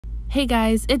Hey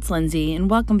guys, it's Lindsay and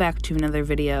welcome back to another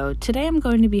video. Today I'm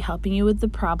going to be helping you with the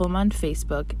problem on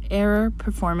Facebook, error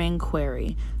performing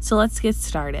query. So let's get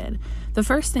started. The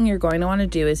first thing you're going to want to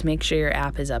do is make sure your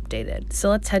app is updated. So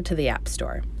let's head to the App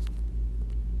Store.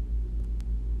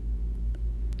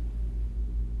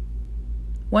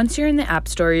 Once you're in the App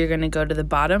Store, you're going to go to the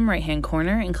bottom right-hand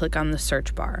corner and click on the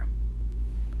search bar.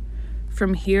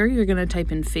 From here, you're going to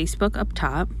type in Facebook up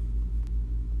top.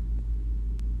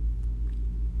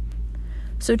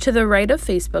 So to the right of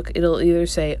Facebook, it'll either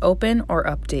say open or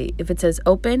update. If it says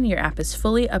open, your app is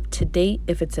fully up to date.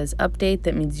 If it says update,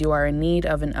 that means you are in need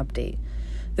of an update.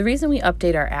 The reason we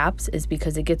update our apps is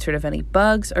because it gets rid of any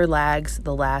bugs or lags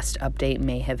the last update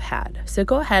may have had. So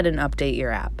go ahead and update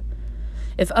your app.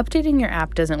 If updating your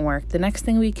app doesn't work, the next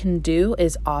thing we can do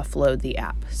is offload the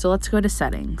app. So let's go to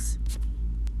settings.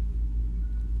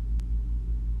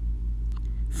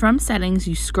 From settings,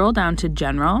 you scroll down to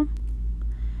general.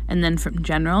 And then from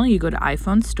general, you go to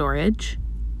iPhone storage.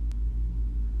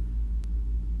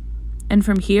 And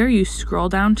from here, you scroll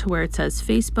down to where it says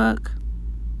Facebook.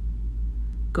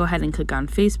 Go ahead and click on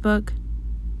Facebook.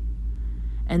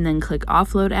 And then click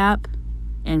Offload App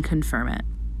and confirm it.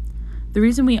 The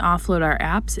reason we offload our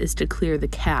apps is to clear the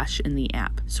cache in the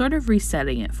app, sort of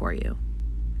resetting it for you.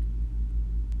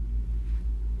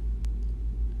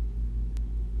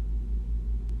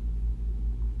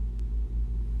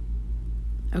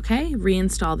 Okay,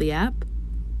 reinstall the app.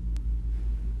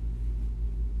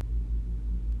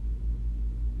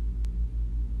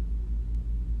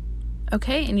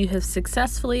 Okay, and you have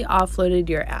successfully offloaded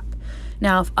your app.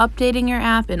 Now, if updating your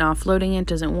app and offloading it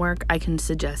doesn't work, I can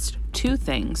suggest two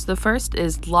things. The first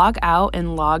is log out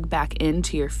and log back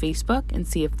into your Facebook and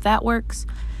see if that works.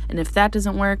 And if that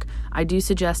doesn't work, I do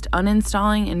suggest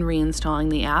uninstalling and reinstalling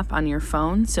the app on your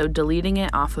phone, so deleting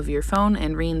it off of your phone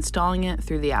and reinstalling it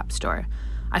through the App Store.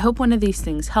 I hope one of these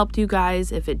things helped you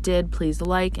guys. If it did, please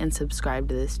like and subscribe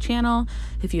to this channel.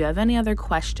 If you have any other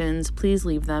questions, please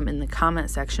leave them in the comment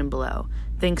section below.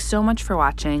 Thanks so much for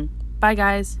watching. Bye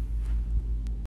guys!